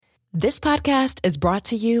This podcast is brought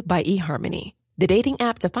to you by eHarmony, the dating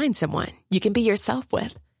app to find someone you can be yourself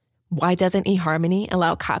with. Why doesn't eHarmony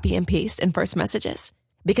allow copy and paste in first messages?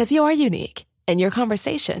 Because you are unique, and your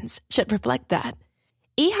conversations should reflect that.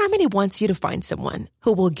 eHarmony wants you to find someone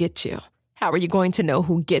who will get you. How are you going to know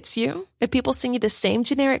who gets you? If people send you the same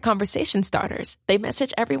generic conversation starters they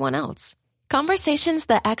message everyone else. Conversations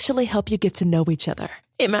that actually help you get to know each other.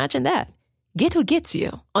 Imagine that. Get who gets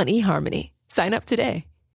you on eHarmony. Sign up today.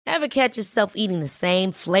 Ever catch yourself eating the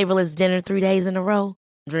same flavorless dinner 3 days in a row?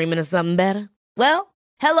 Dreaming of something better? Well,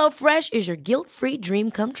 HelloFresh is your guilt-free dream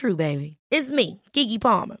come true, baby. It's me, Keke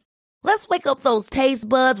Palmer. Let's wake up those taste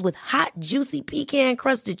buds with hot, juicy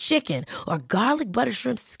pecan-crusted chicken or garlic butter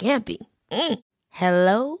shrimp scampi.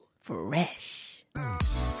 Hello Fresh.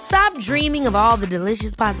 Stop dreaming of all the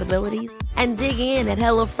delicious possibilities and dig in at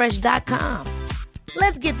HelloFresh.com.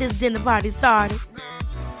 Let's get this dinner party started.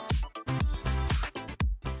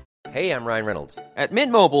 Hey, I'm Ryan Reynolds. At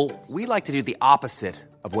Mint Mobile, we like to do the opposite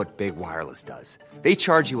of what Big Wireless does. They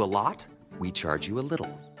charge you a lot, we charge you a little.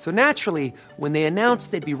 So naturally, when they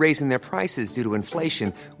announced they'd be raising their prices due to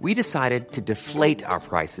inflation, we decided to deflate our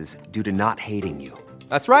prices due to not hating you.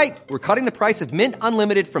 That's right. We're cutting the price of Mint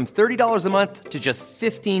Unlimited from $30 a month to just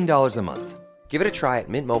 $15 a month. Give it a try at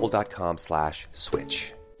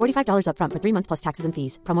mintmobile.com/switch. $45 up front for 3 months plus taxes and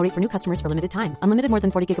fees. Promo rate for new customers for limited time. Unlimited more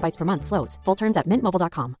than 40 gigabytes per month. Slows full terms at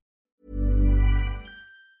mintmobile.com.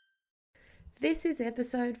 This is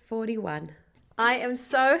episode 41. I am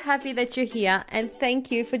so happy that you're here, and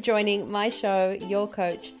thank you for joining my show, your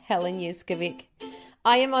coach, Helen Yuskovic.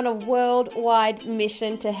 I am on a worldwide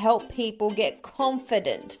mission to help people get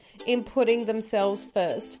confident in putting themselves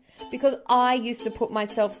first, because I used to put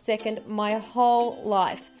myself second my whole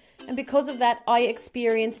life. And because of that, I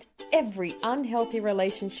experienced every unhealthy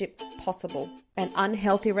relationship possible. An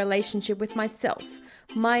unhealthy relationship with myself,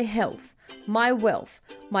 my health, my wealth,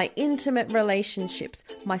 my intimate relationships,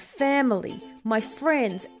 my family, my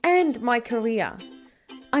friends, and my career.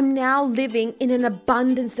 I'm now living in an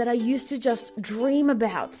abundance that I used to just dream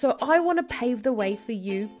about. So I want to pave the way for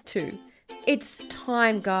you too. It's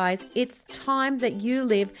time, guys. It's time that you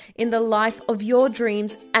live in the life of your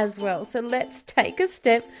dreams as well. So let's take a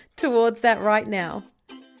step towards that right now.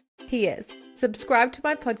 P.S. Subscribe to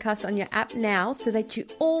my podcast on your app now so that you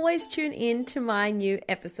always tune in to my new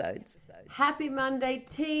episodes. Happy Monday,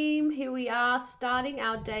 team. Here we are, starting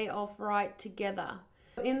our day off right together.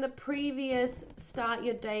 In the previous Start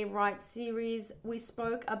Your Day Right series, we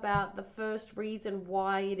spoke about the first reason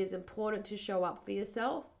why it is important to show up for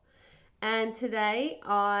yourself. And today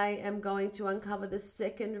I am going to uncover the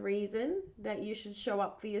second reason that you should show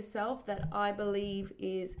up for yourself that I believe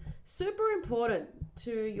is super important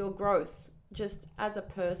to your growth just as a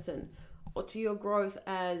person, or to your growth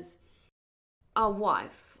as a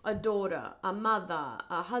wife, a daughter, a mother,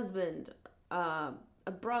 a husband, a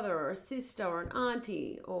brother or a sister or an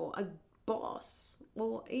auntie or a boss,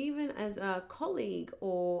 or even as a colleague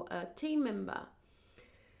or a team member.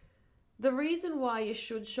 The reason why you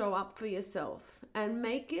should show up for yourself and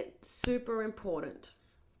make it super important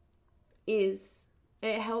is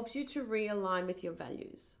it helps you to realign with your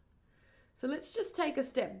values. So let's just take a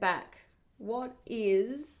step back. What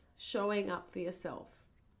is showing up for yourself?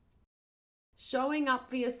 Showing up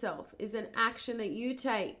for yourself is an action that you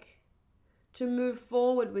take to move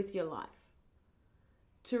forward with your life,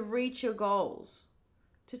 to reach your goals,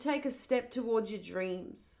 to take a step towards your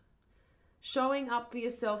dreams. Showing up for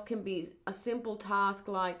yourself can be a simple task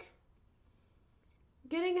like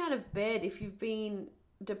getting out of bed if you've been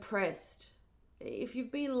depressed. If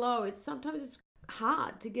you've been low, sometimes it's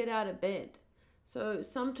hard to get out of bed. So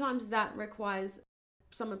sometimes that requires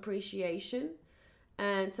some appreciation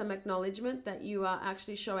and some acknowledgement that you are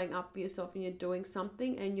actually showing up for yourself and you're doing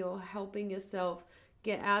something and you're helping yourself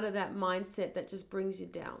get out of that mindset that just brings you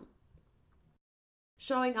down.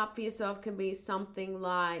 Showing up for yourself can be something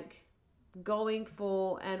like going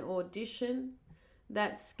for an audition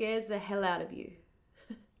that scares the hell out of you.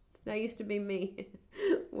 That used to be me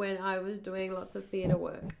when I was doing lots of theatre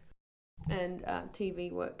work and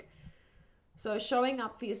TV work. So showing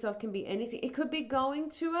up for yourself can be anything. It could be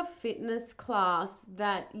going to a fitness class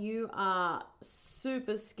that you are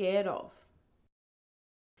super scared of.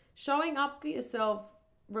 Showing up for yourself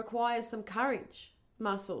requires some courage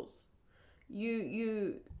muscles.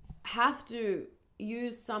 You have to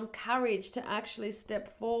use some courage to actually step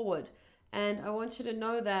forward. And I want you to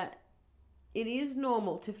know that it is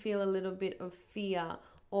normal to feel a little bit of fear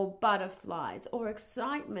or butterflies or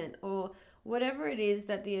excitement or whatever it is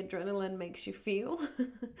that the adrenaline makes you feel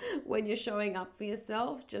when you're showing up for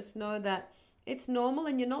yourself. Just know that It's normal,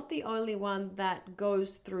 and you're not the only one that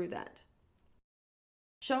goes through that.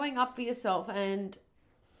 Showing up for yourself and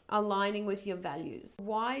aligning with your values.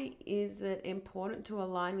 Why is it important to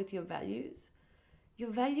align with your values?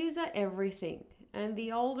 Your values are everything. And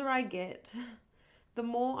the older I get, the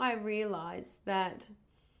more I realize that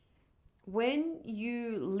when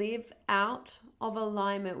you live out of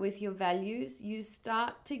alignment with your values, you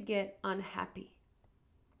start to get unhappy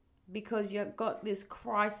because you've got this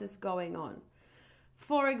crisis going on.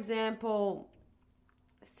 For example,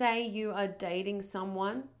 say you are dating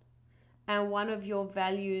someone and one of your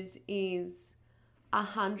values is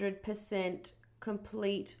 100%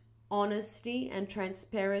 complete honesty and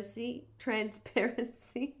transparency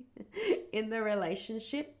in the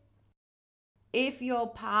relationship. If your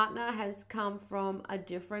partner has come from a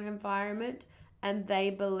different environment and they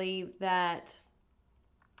believe that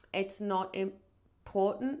it's not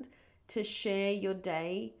important to share your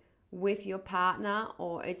day with your partner,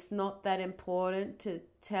 or it's not that important to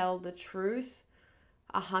tell the truth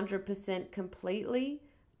 100% completely,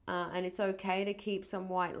 and it's okay to keep some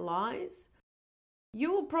white lies, you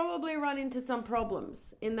will probably run into some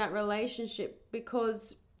problems in that relationship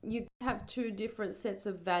because you have two different sets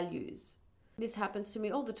of values. This happens to me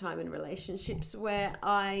all the time in relationships where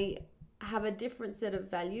I have a different set of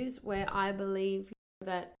values, where I believe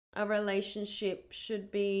that a relationship should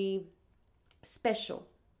be special.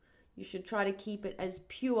 You should try to keep it as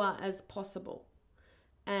pure as possible.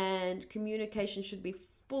 And communication should be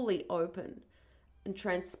fully open and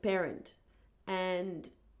transparent. And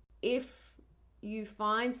if you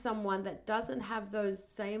find someone that doesn't have those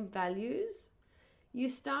same values, you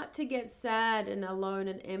start to get sad and alone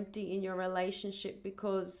and empty in your relationship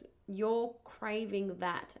because you're craving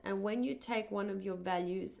that. And when you take one of your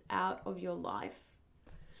values out of your life,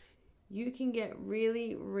 you can get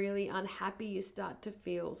really, really unhappy. You start to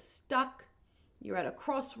feel stuck. You're at a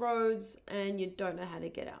crossroads and you don't know how to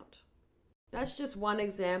get out. That's just one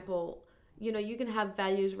example. You can have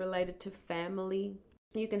values related to family.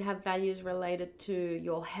 You can have values related to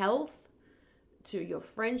your health, to your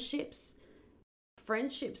friendships.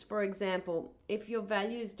 Friendships, for example, if your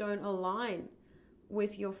values don't align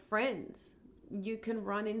with your friends, you can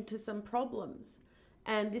run into some problems.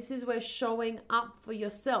 And this is where showing up for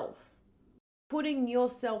yourself, putting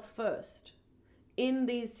yourself first in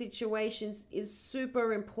these situations is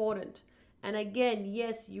super important. And again,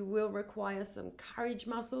 yes, you will require some courage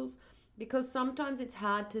muscles because sometimes it's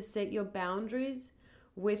hard to set your boundaries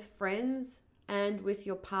with friends and with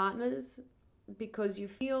your partners because you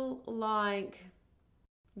feel like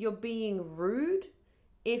you're being rude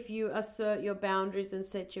if you assert your boundaries and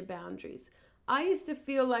set your boundaries. I used to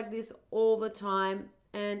feel like this all the time,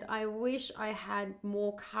 and I wish I had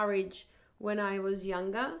more courage when I was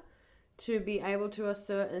younger to be able to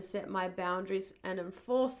assert and set my boundaries and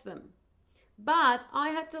enforce them. But I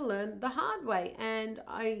had to learn the hard way, and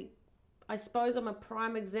I suppose I'm a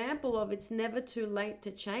prime example of it's never too late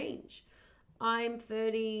to change. I'm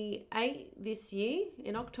 38 this year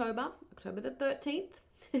in October the 13th.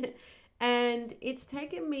 And it's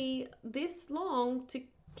taken me this long to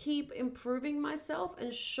keep improving myself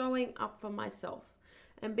and showing up for myself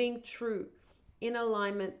and being true in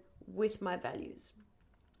alignment with my values.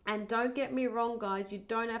 And don't get me wrong, guys, you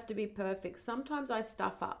don't have to be perfect. Sometimes I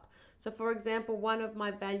stuff up. So for example, one of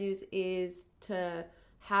my values is to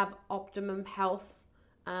have optimum health,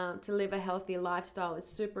 to live a healthy lifestyle is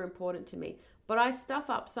super important to me. But I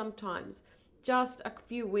stuff up sometimes. Just a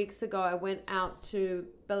few weeks ago, I went out to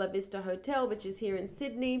Bella Vista Hotel, which is here in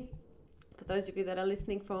Sydney, for those of you that are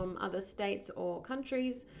listening from other states or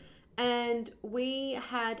countries. And we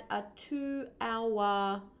had a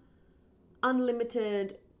 2-hour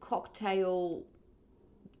unlimited cocktail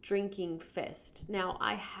drinking fest. Now,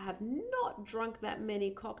 I have not drunk that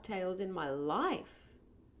many cocktails in my life,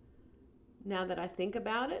 now that I think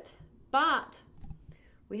about it. But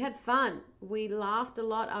we had fun. We laughed a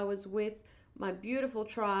lot. I was with my beautiful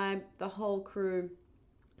tribe, the whole crew,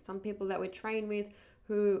 some people that we train with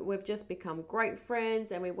who we've just become great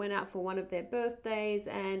friends, and we went out for one of their birthdays,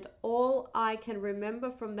 and all I can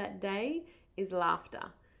remember from that day is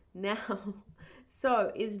laughter. Now,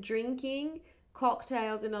 so is drinking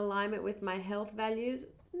cocktails in alignment with my health values?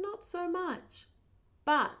 Not so much.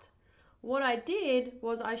 But what I did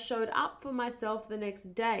was I showed up for myself the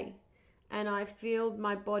next day, and I filled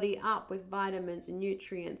my body up with vitamins and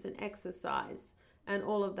nutrients and exercise and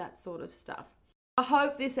all of that sort of stuff. I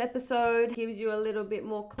hope this episode gives you a little bit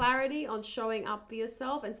more clarity on showing up for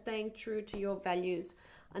yourself and staying true to your values.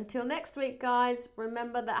 Until next week, guys,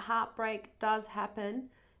 remember that heartbreak does happen.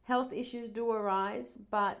 Health issues do arise,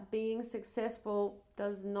 but being successful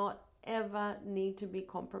does not ever need to be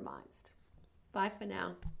compromised. Bye for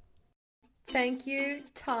now. Thank you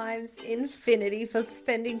times infinity for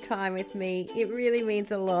spending time with me. It really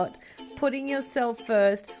means a lot. Putting yourself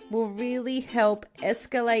first will really help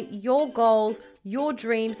escalate your goals, your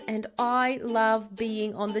dreams, and I love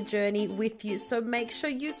being on the journey with you. So make sure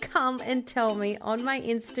you come and tell me on my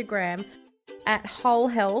Instagram at Whole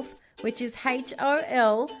Health, which is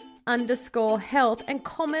HOL_health, and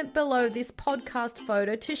comment below this podcast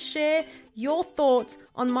photo to share your thoughts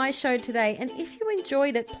on my show today. And if you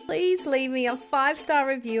enjoyed it, please leave me a 5-star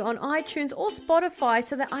review on iTunes or Spotify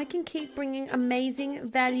so that I can keep bringing amazing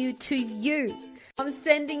value to you. I'm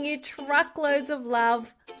sending you truckloads of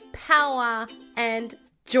love, power, and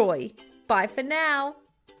joy. Bye for now.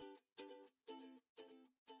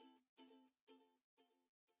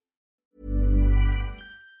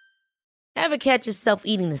 Ever catch yourself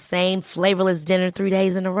eating the same flavorless dinner 3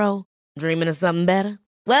 days in a row? Dreaming of something better?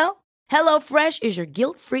 Well, HelloFresh is your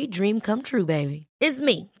guilt-free dream come true, baby. It's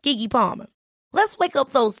me, Keke Palmer. Let's wake up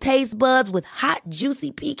those taste buds with hot,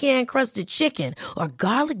 juicy pecan-crusted chicken or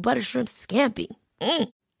garlic butter shrimp scampi.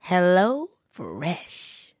 Hello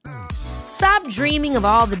Fresh. Stop dreaming of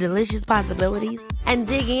all the delicious possibilities and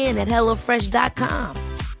dig in at HelloFresh.com.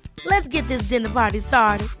 Let's get this dinner party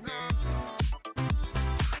started.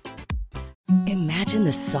 Imagine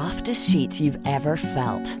the softest sheets you've ever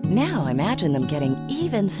felt. Now imagine them getting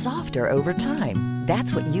even softer over time.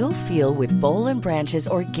 That's what you'll feel with Boll & Branch's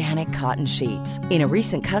organic cotton sheets. In a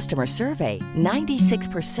recent customer survey,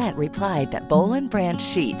 96% replied that Boll & Branch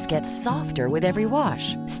sheets get softer with every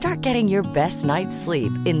wash. Start getting your best night's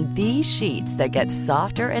sleep in these sheets that get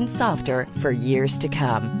softer and softer for years to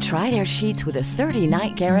come. Try their sheets with a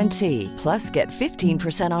 30-night guarantee. Plus, get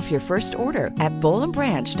 15% off your first order at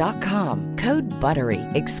bollandbranch.com. Code BUTTERY.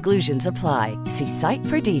 Exclusions apply. See site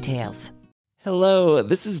for details. Hello,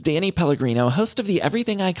 this is Danny Pellegrino, host of the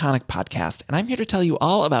Everything Iconic podcast, and I'm here to tell you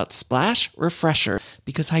all about Splash Refresher,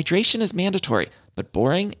 because hydration is mandatory, but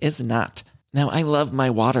boring is not. Now, I love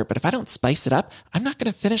my water, but if I don't spice it up, I'm not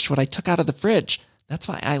going to finish what I took out of the fridge. That's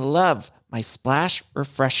why I love my Splash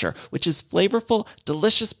Refresher, which is flavorful,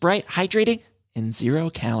 delicious, bright, hydrating, and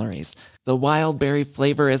 0 calories. The wild berry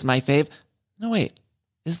flavor is my fave. No, wait.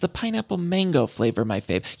 Is the pineapple mango flavor my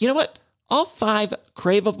fave? You know what? All 5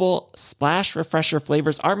 craveable Splash Refresher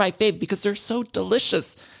flavors are my fave because they're so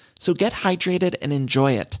delicious. So get hydrated and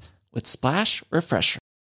enjoy it with Splash Refresher.